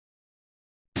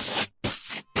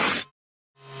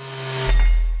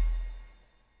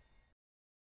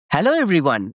Hello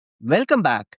everyone, welcome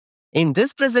back. In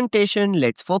this presentation,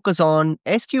 let's focus on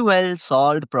SQL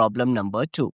solved problem number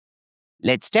 2.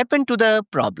 Let's step into the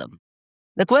problem.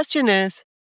 The question is,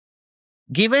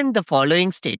 given the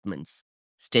following statements.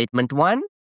 Statement 1,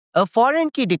 a foreign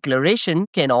key declaration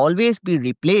can always be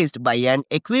replaced by an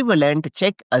equivalent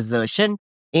check assertion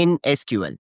in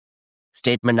SQL.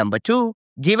 Statement number 2,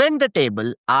 given the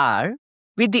table R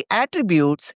with the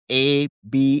attributes A,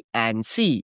 B, and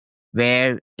C,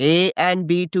 where A and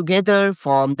B together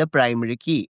form the primary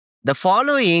key. The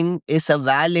following is a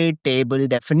valid table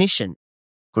definition.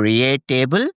 Create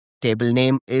table. Table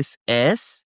name is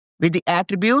S with the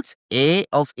attributes A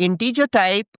of integer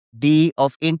type, D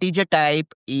of integer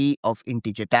type, E of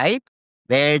integer type,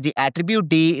 where the attribute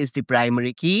D is the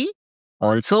primary key.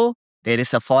 Also, there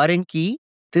is a foreign key.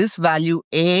 This value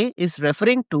A is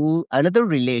referring to another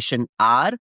relation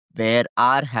R, where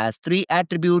R has three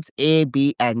attributes A,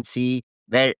 B, and C,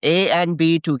 where A and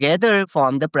B together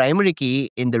form the primary key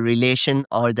in the relation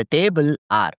or the table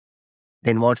R.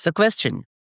 Then what's the question?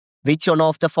 Which one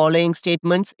of the following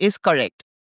statements is correct?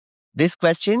 This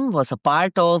question was a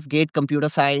part of GATE Computer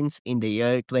Science in the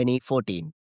year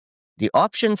 2014. The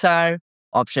options are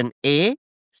option A,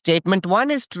 statement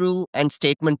 1 is true and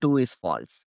statement 2 is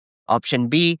false. Option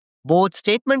B, both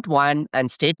statement 1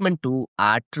 and statement 2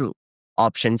 are true.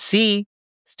 Option C,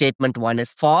 statement 1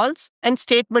 is false and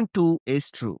statement 2 is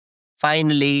true.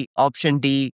 Finally, option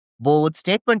D, both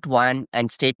statement 1 and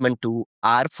statement 2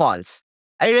 are false.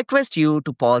 I request you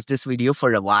to pause this video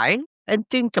for a while and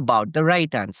think about the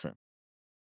right answer.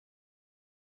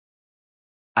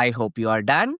 I hope you are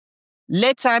done.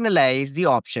 Let's analyze the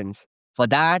options. For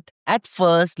that, at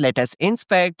first, let us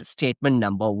inspect statement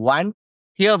number 1.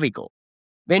 Here we go.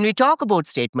 When we talk about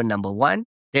statement number 1,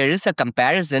 there is a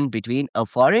comparison between a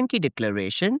foreign key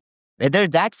declaration, whether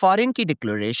that foreign key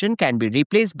declaration can be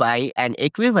replaced by an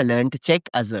equivalent check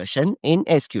assertion in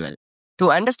SQL. To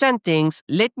understand things,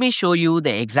 let me show you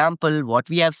the example what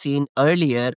we have seen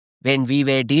earlier when we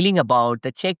were dealing about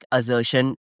the check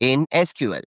assertion in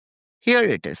SQL. Here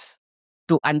it is.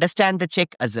 To understand the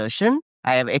check assertion,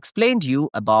 I have explained you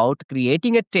about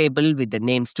creating a table with the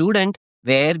name student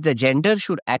where the gender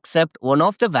should accept one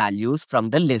of the values from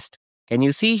the list. Can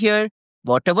you see here?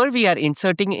 Whatever we are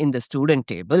inserting in the student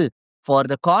table, for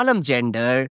the column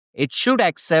gender, it should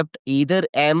accept either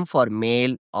M for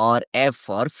male or F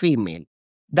for female.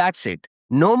 That's it.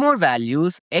 No more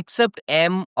values except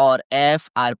M or F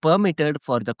are permitted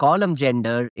for the column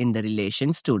gender in the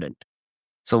relation student.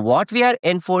 So what we are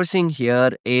enforcing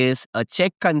here is a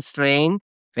check constraint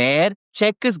where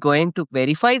check is going to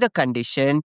verify the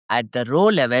condition at the row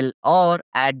level or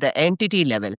at the entity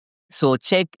level. So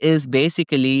check is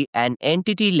basically an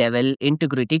entity level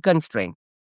integrity constraint.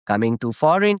 Coming to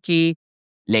foreign key,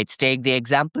 let's take the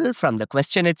example from the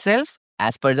question itself.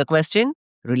 As per the question,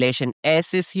 relation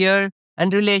S is here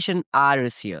and relation R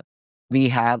is here. We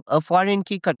have a foreign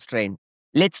key constraint.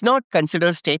 Let's not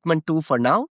consider statement 2 for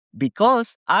now,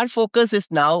 because our focus is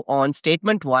now on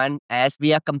statement 1 as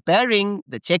we are comparing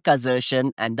the check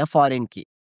assertion and the foreign key.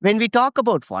 When we talk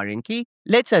about foreign key,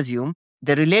 let's assume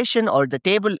the relation or the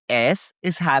table S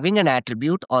is having an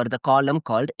attribute or the column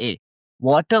called A.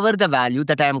 Whatever the value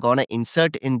that I am going to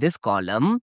insert in this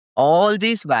column, all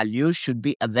these values should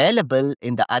be available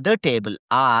in the other table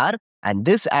R, and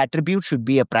this attribute should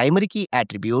be a primary key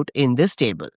attribute in this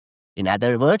table. In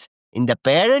other words, in the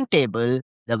parent table,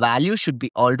 the value should be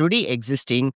already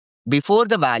existing before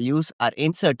the values are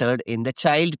inserted in the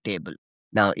child table.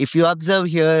 Now, if you observe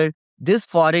here, this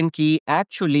foreign key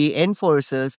actually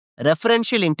enforces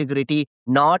referential integrity,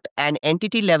 not an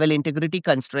entity level integrity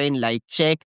constraint like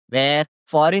check, where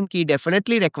foreign key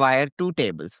definitely require two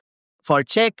tables. For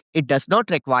check, it does not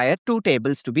require two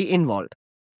tables to be involved.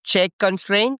 Check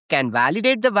constraint can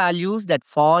validate the values that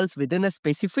falls within a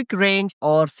specific range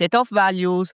or set of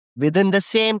values within the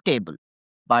same table.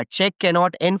 But check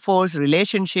cannot enforce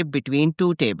relationship between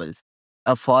two tables.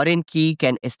 A foreign key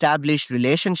can establish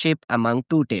relationship among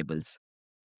two tables.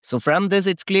 So from this,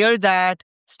 it's clear that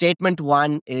statement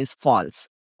 1 is false.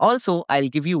 Also, I'll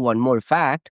give you one more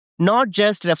fact. Not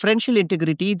just referential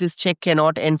integrity this check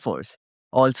cannot enforce.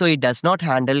 Also, it does not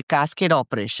handle cascade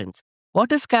operations.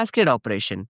 What is cascade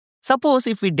operation? Suppose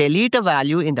if we delete a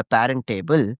value in the parent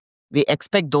table, we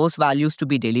expect those values to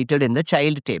be deleted in the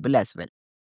child table as well.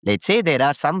 Let's say there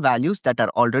are some values that are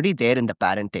already there in the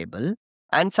parent table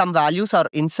and some values are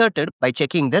inserted by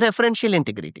checking the referential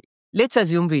integrity. Let's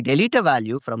assume we delete a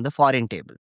value from the foreign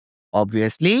table.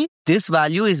 Obviously, this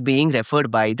value is being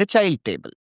referred by the child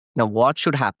table. Now, what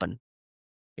should happen?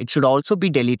 It should also be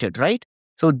deleted, right?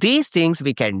 So these things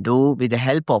we can do with the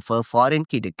help of a foreign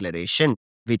key declaration,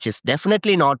 which is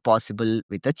definitely not possible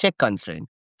with a check constraint.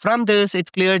 From this,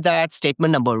 it's clear that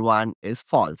statement number 1 is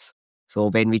false. So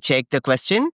when we check the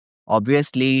question,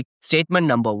 obviously statement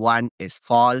number 1 is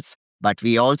false, but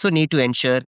we also need to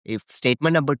ensure if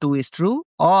statement number 2 is true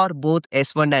or both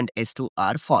S1 and S2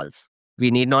 are false.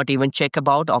 We need not even check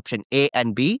about option A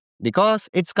and B because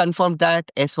it's confirmed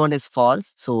that S1 is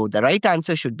false. So the right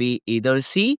answer should be either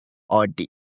C or D.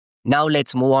 Now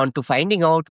let's move on to finding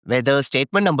out whether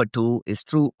statement number 2 is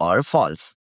true or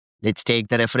false. Let's take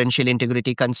the referential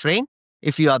integrity constraint.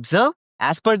 If you observe,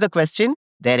 as per the question,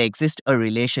 there exists a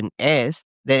relation S,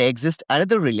 there exists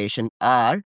another relation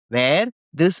R, where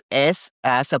this S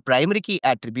has a primary key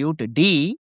attribute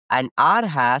D and R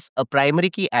has a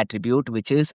primary key attribute which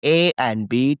is A and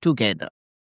B together.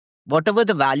 Whatever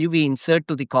the value we insert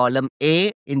to the column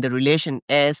A in the relation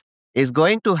S is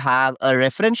going to have a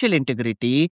referential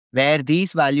integrity where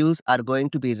these values are going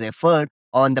to be referred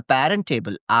on the parent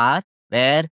table R,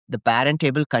 where the parent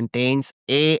table contains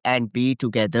A and B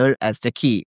together as the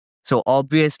key. So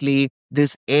obviously,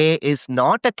 this A is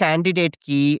not a candidate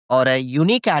key or a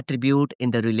unique attribute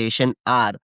in the relation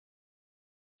R.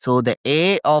 So the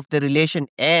A of the relation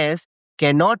S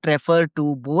cannot refer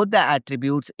to both the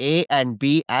attributes A and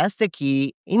B as the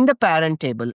key in the parent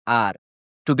table R.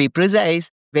 To be precise,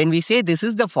 when we say this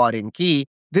is the foreign key,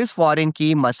 this foreign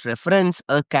key must reference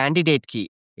a candidate key.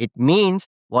 It means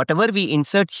whatever we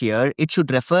insert here, it should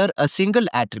refer a single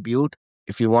attribute.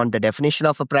 If you want the definition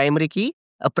of a primary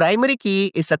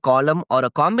key is a column or a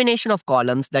combination of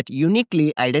columns that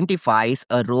uniquely identifies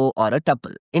a row or a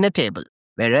tuple in a table.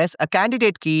 Whereas a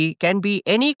candidate key can be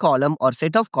any column or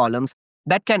set of columns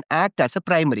that can act as a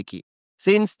primary key.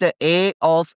 Since the A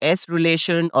of S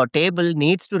relation or table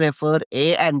needs to refer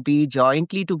A and B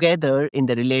jointly together in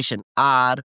the relation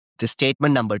R, the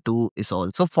statement number 2 is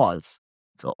also false.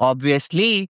 So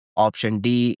obviously, option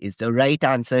D is the right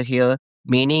answer here,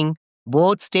 meaning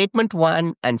both statement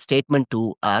 1 and statement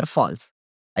 2 are false.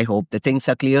 I hope the things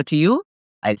are clear to you.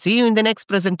 I'll see you in the next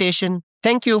presentation.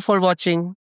 Thank you for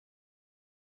watching.